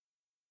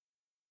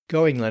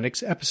Going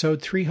Linux,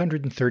 episode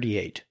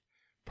 338,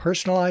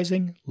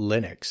 Personalizing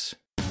Linux.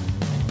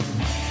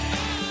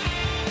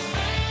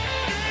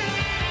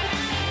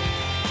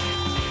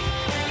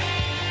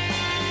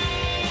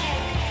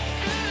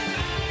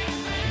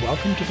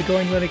 Welcome to the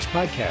Going Linux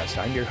podcast.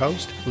 I'm your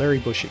host, Larry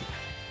Bushy.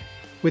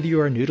 Whether you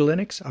are new to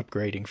Linux,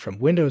 upgrading from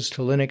Windows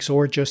to Linux,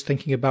 or just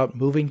thinking about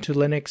moving to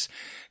Linux,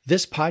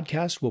 this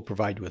podcast will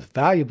provide you with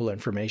valuable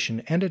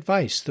information and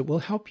advice that will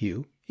help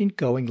you in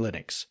Going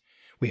Linux.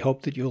 We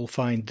hope that you'll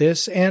find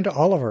this and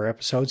all of our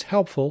episodes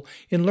helpful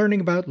in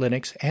learning about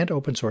Linux and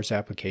open source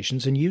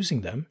applications and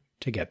using them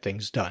to get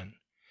things done.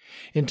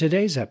 In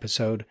today's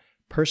episode,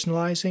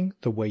 personalizing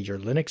the way your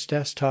Linux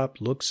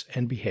desktop looks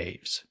and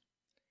behaves.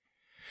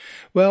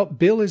 Well,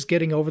 Bill is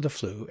getting over the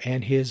flu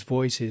and his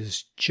voice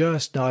is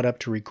just not up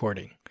to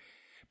recording.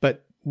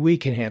 But we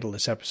can handle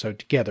this episode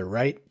together,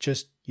 right?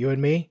 Just you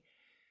and me?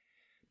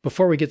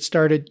 Before we get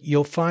started,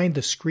 you'll find the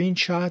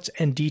screenshots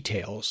and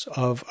details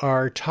of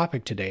our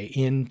topic today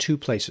in two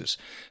places.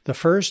 The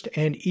first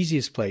and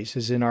easiest place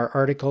is in our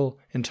article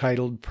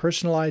entitled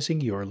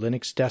Personalizing Your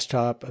Linux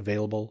Desktop,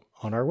 available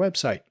on our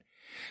website.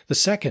 The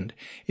second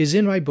is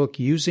in my book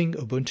Using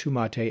Ubuntu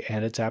Mate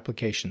and Its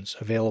Applications,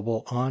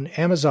 available on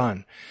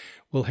Amazon.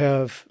 We'll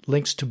have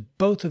links to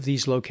both of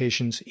these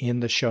locations in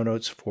the show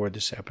notes for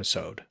this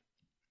episode.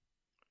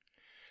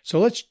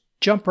 So let's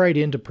jump right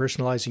into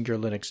personalizing your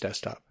Linux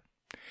desktop.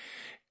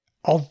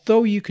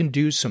 Although you can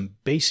do some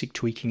basic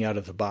tweaking out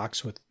of the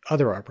box with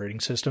other operating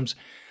systems,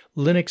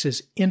 Linux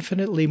is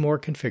infinitely more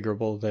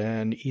configurable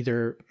than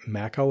either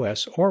Mac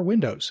OS or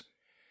Windows.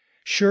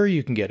 Sure,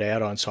 you can get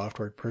add-on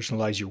software to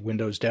personalize your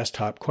Windows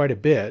desktop quite a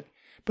bit,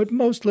 but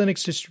most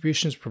Linux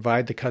distributions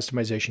provide the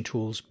customization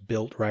tools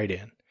built right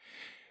in,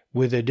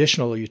 with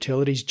additional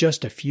utilities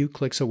just a few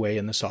clicks away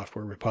in the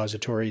software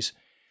repositories.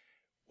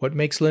 What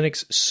makes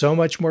Linux so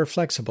much more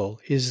flexible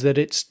is that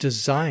it's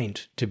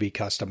designed to be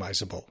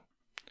customizable.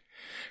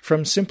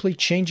 From simply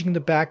changing the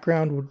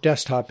background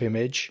desktop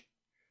image,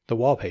 the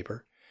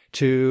wallpaper,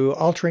 to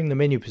altering the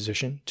menu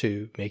position,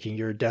 to making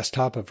your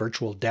desktop a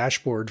virtual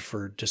dashboard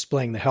for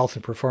displaying the health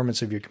and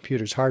performance of your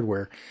computer's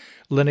hardware,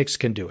 Linux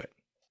can do it.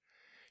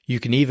 You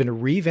can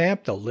even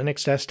revamp the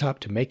Linux desktop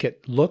to make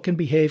it look and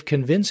behave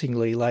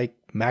convincingly like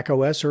Mac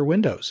OS or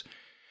Windows.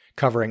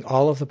 Covering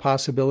all of the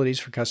possibilities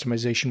for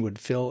customization would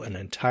fill an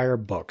entire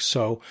book.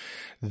 So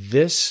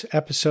this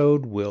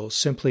episode will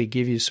simply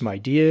give you some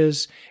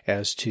ideas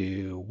as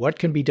to what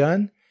can be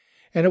done,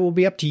 and it will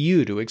be up to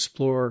you to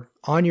explore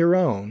on your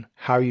own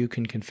how you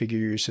can configure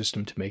your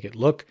system to make it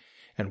look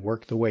and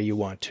work the way you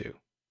want to.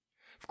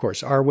 Of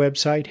course, our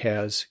website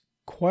has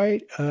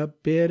quite a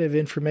bit of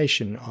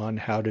information on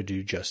how to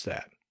do just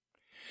that.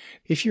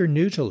 If you're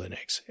new to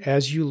Linux,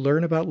 as you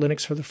learn about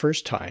Linux for the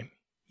first time,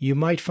 you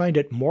might find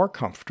it more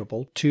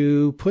comfortable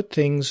to put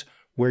things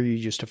where you're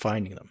used to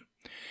finding them.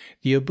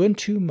 The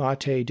Ubuntu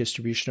Mate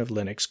distribution of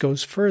Linux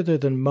goes further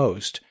than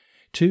most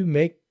to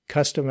make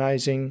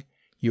customizing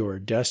your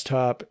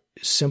desktop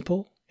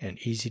simple and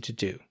easy to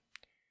do.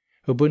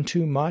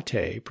 Ubuntu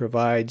Mate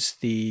provides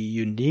the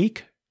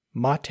unique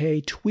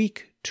Mate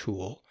Tweak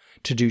tool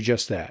to do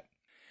just that,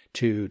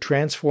 to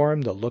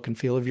transform the look and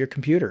feel of your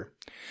computer.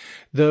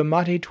 The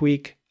Mate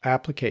Tweak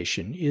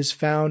application is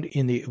found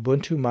in the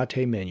Ubuntu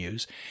Mate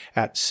menus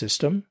at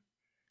System,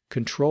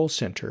 Control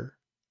Center,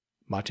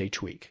 Mate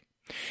Tweak,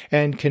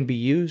 and can be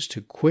used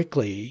to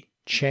quickly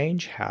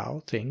change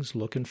how things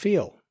look and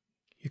feel.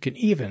 You can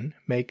even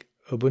make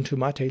Ubuntu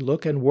Mate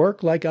look and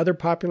work like other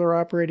popular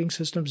operating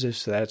systems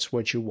if that's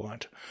what you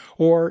want.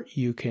 Or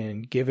you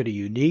can give it a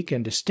unique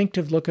and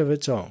distinctive look of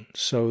its own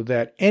so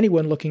that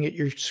anyone looking at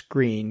your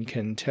screen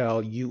can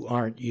tell you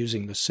aren't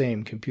using the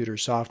same computer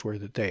software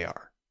that they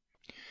are.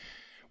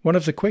 One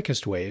of the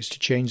quickest ways to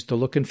change the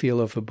look and feel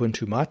of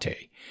Ubuntu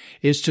Mate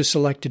is to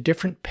select a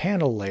different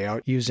panel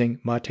layout using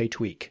Mate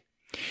Tweak.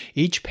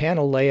 Each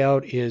panel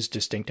layout is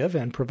distinctive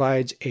and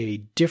provides a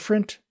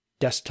different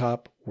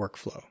desktop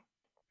workflow.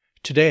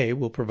 Today,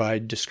 we'll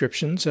provide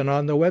descriptions, and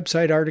on the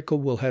website article,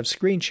 we'll have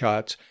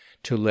screenshots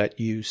to let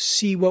you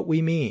see what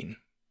we mean.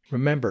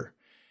 Remember,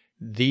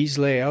 these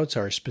layouts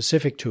are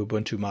specific to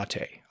Ubuntu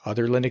Mate.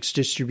 Other Linux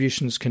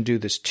distributions can do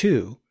this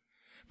too,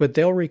 but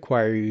they'll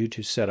require you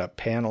to set up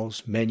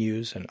panels,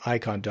 menus, and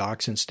icon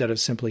docks instead of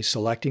simply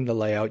selecting the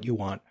layout you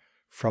want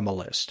from a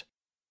list.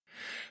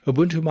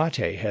 Ubuntu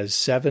Mate has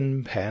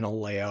 7 panel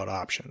layout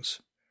options.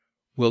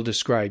 We'll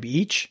describe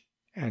each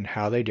and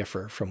how they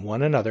differ from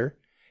one another,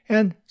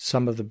 and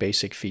some of the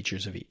basic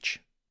features of each.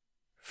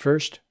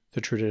 First,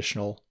 the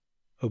traditional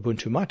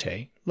Ubuntu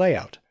Mate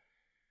layout.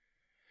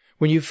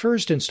 When you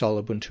first install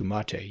Ubuntu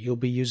Mate, you'll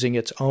be using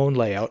its own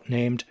layout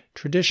named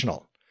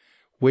Traditional,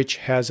 which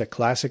has a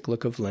classic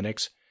look of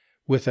Linux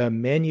with a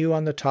menu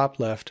on the top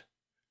left,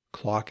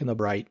 clock in the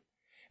right,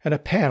 and a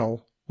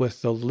panel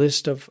with the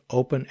list of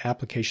open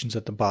applications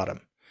at the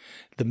bottom.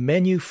 The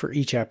menu for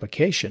each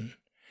application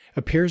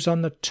appears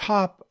on the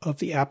top of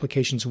the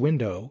applications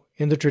window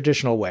in the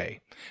traditional way.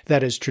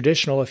 That is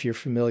traditional if you're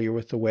familiar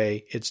with the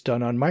way it's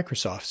done on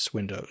Microsoft's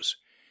Windows.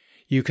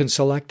 You can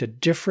select a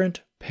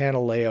different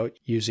panel layout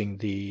using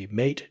the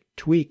Mate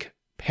Tweak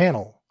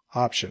panel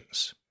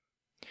options.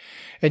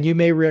 And you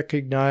may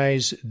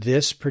recognize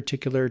this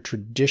particular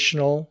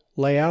traditional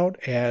layout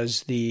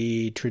as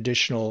the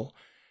traditional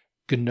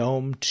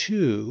GNOME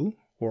 2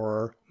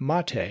 or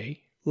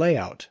Mate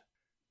layout.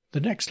 The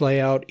next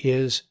layout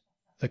is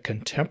the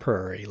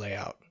contemporary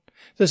layout.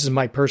 This is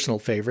my personal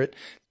favorite.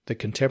 The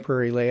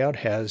contemporary layout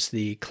has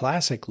the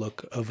classic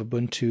look of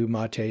Ubuntu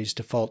Mate's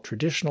default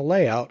traditional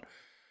layout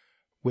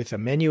with a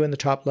menu in the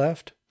top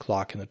left,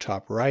 clock in the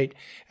top right,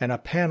 and a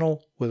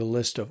panel with a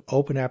list of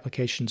open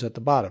applications at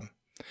the bottom.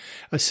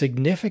 A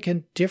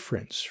significant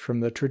difference from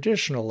the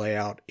traditional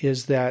layout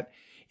is that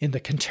in the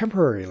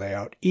contemporary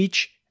layout,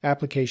 each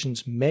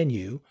application's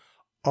menu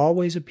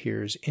always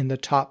appears in the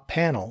top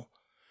panel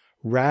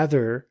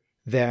rather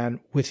than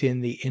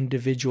within the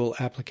individual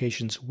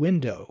application's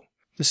window.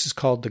 This is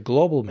called the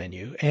global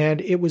menu,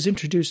 and it was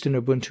introduced in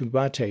Ubuntu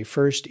Mate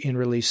first in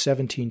release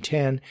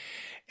 17.10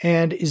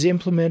 and is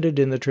implemented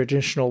in the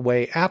traditional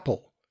way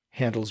Apple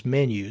handles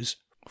menus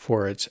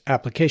for its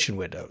application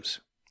windows.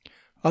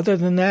 Other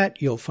than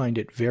that, you'll find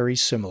it very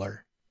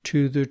similar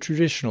to the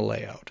traditional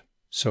layout.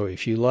 So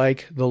if you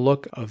like the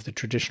look of the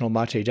traditional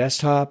Mate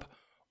desktop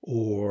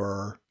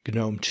or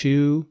GNOME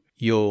 2,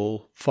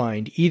 you'll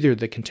find either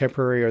the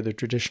contemporary or the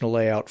traditional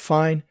layout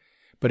fine.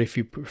 But if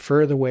you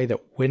prefer the way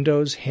that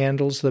Windows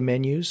handles the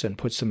menus and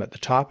puts them at the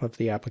top of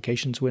the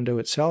applications window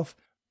itself,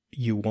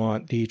 you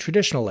want the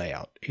traditional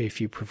layout.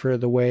 If you prefer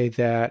the way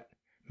that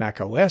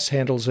macOS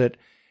handles it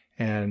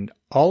and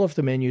all of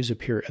the menus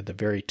appear at the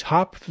very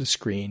top of the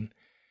screen,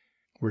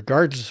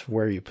 regardless of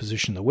where you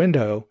position the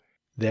window,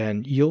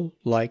 then you'll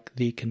like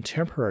the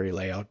contemporary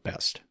layout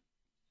best.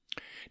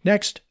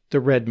 Next, the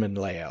Redmond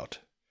layout.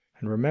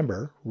 And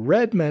remember,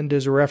 Redmond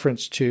is a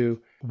reference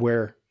to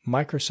where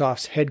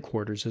Microsoft's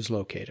headquarters is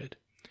located.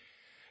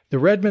 The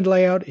Redmond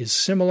layout is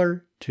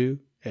similar to,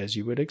 as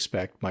you would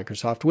expect,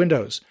 Microsoft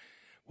Windows,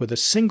 with a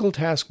single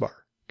taskbar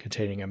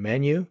containing a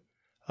menu,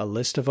 a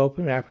list of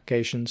open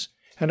applications,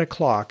 and a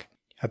clock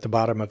at the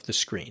bottom of the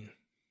screen.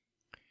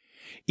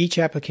 Each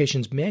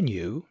application's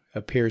menu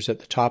appears at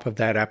the top of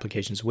that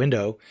application's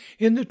window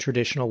in the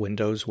traditional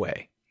Windows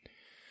way.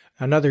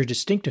 Another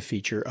distinctive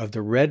feature of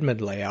the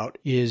Redmond layout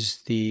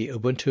is the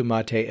Ubuntu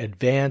Mate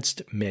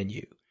Advanced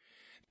menu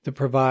that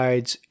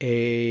provides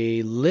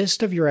a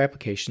list of your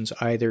applications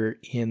either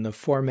in the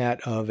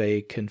format of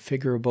a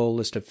configurable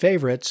list of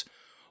favorites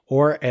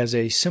or as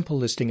a simple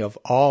listing of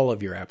all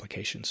of your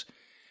applications.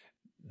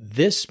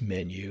 This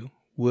menu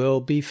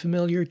will be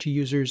familiar to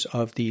users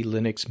of the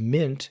Linux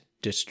Mint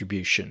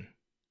distribution.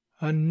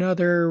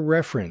 Another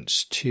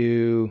reference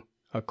to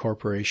a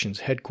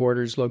corporation's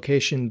headquarters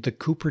location, the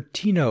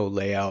Cupertino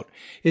layout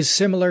is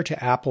similar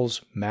to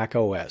Apple's Mac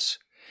OS,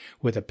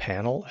 with a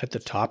panel at the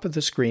top of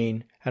the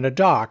screen and a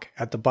dock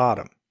at the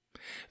bottom.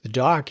 The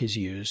dock is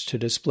used to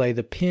display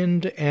the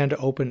pinned and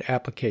open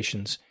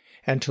applications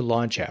and to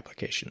launch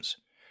applications.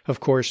 Of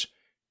course,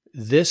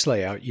 this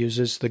layout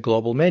uses the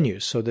global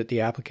menus so that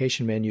the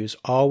application menus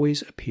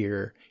always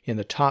appear in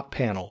the top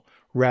panel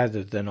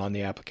rather than on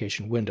the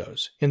application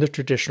windows in the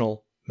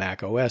traditional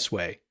Mac OS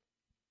way.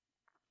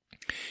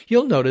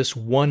 You'll notice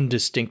one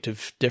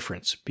distinctive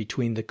difference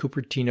between the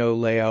Cupertino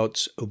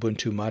layout's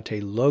Ubuntu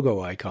Mate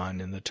logo icon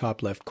in the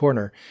top left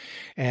corner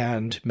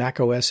and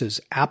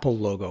macOS's Apple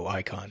logo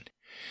icon.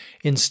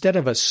 Instead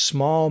of a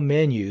small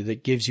menu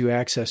that gives you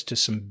access to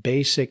some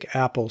basic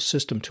Apple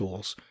system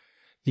tools,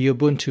 the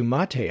Ubuntu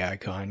Mate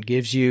icon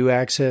gives you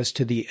access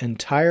to the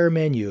entire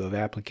menu of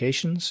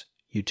applications,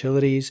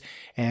 utilities,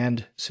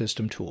 and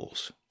system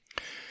tools.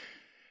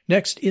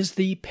 Next is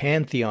the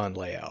Pantheon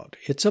layout.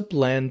 It's a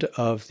blend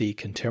of the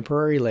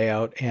contemporary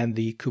layout and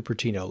the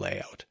Cupertino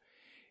layout.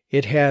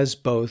 It has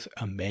both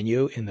a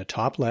menu in the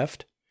top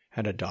left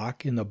and a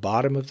dock in the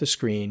bottom of the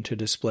screen to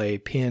display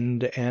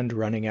pinned and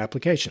running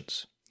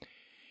applications.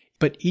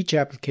 But each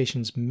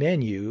application's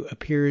menu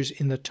appears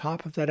in the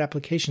top of that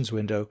applications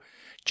window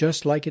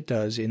just like it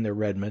does in the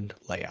Redmond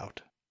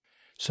layout.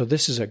 So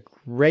this is a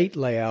great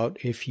layout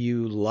if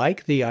you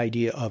like the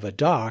idea of a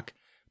dock,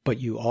 but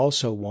you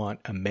also want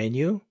a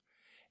menu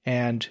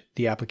and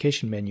the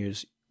application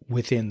menus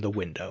within the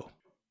window.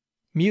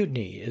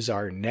 Mutiny is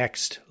our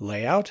next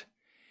layout.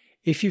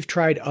 If you've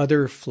tried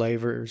other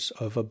flavors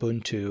of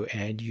Ubuntu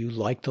and you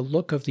like the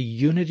look of the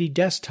Unity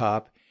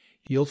desktop,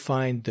 you'll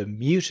find the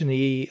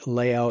Mutiny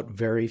layout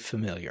very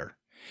familiar.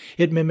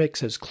 It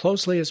mimics as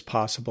closely as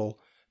possible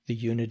the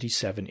Unity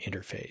 7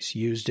 interface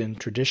used in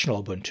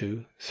traditional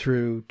Ubuntu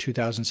through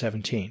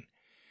 2017.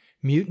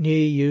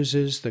 Mutiny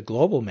uses the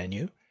global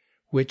menu,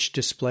 which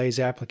displays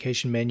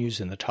application menus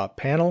in the top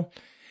panel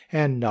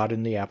and not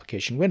in the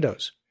application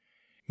windows.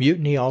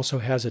 Mutiny also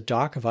has a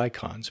dock of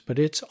icons, but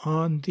it's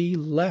on the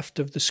left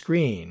of the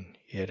screen.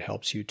 It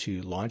helps you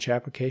to launch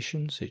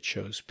applications, it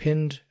shows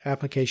pinned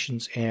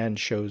applications, and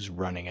shows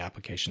running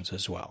applications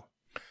as well.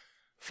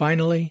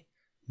 Finally,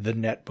 the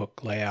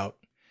netbook layout.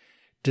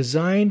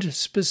 Designed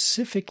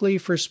specifically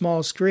for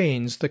small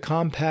screens, the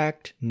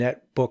compact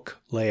netbook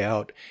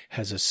layout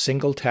has a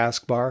single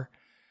taskbar,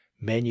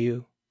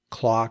 menu,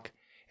 clock,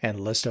 and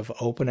list of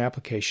open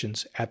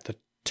applications at the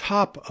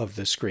top of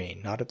the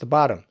screen, not at the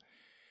bottom.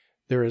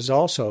 There is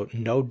also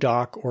no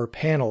dock or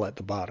panel at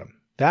the bottom.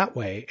 That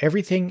way,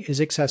 everything is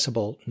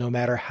accessible no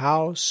matter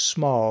how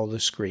small the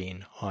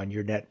screen on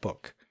your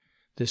netbook.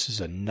 This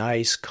is a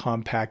nice,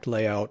 compact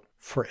layout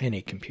for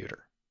any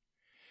computer.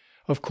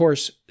 Of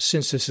course,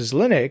 since this is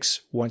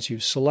Linux, once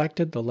you've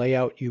selected the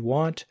layout you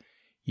want,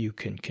 you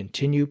can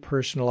continue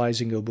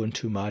personalizing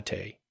Ubuntu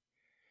Mate.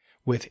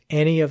 With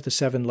any of the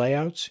 7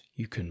 layouts,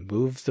 you can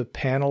move the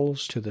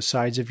panels to the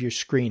sides of your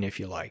screen if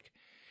you like.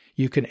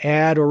 You can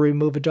add or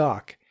remove a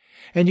dock,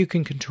 and you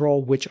can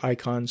control which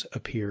icons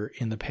appear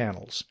in the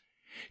panels.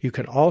 You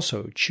can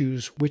also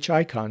choose which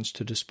icons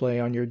to display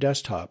on your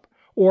desktop,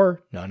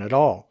 or none at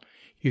all.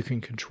 You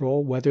can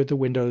control whether the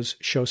windows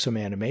show some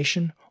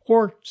animation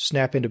or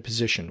snap into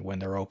position when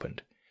they're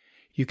opened.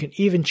 You can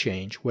even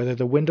change whether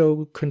the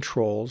window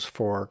controls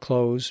for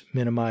close,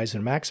 minimize,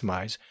 and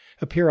maximize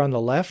appear on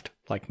the left,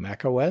 like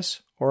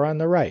macOS, or on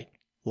the right,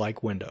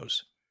 like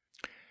Windows.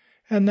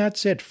 And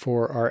that's it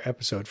for our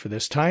episode for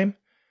this time.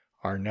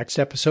 Our next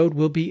episode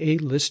will be a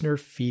listener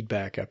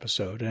feedback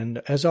episode,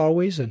 and as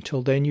always,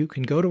 until then you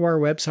can go to our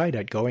website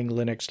at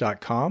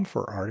goinglinux.com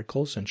for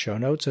articles and show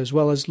notes, as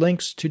well as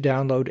links to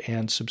download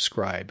and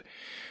subscribe.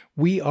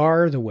 We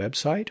are the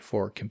website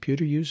for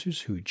computer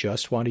users who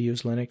just want to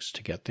use Linux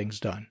to get things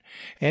done.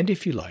 And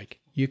if you like,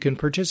 you can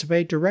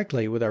participate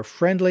directly with our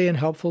friendly and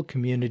helpful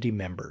community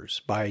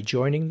members by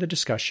joining the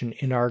discussion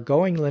in our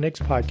Going Linux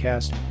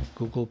podcast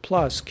Google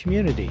Plus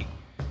community.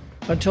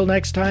 Until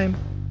next time,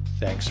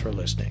 thanks for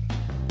listening.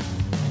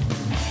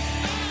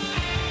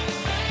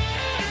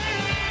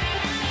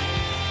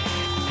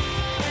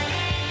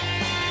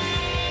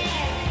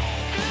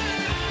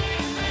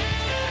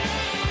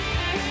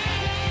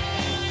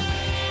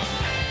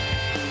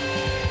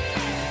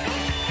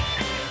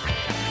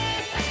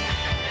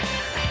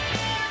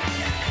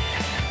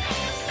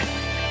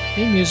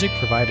 Theme music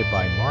provided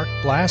by Mark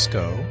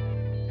Blasco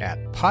at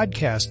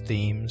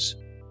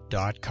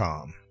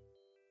podcastthemes.com.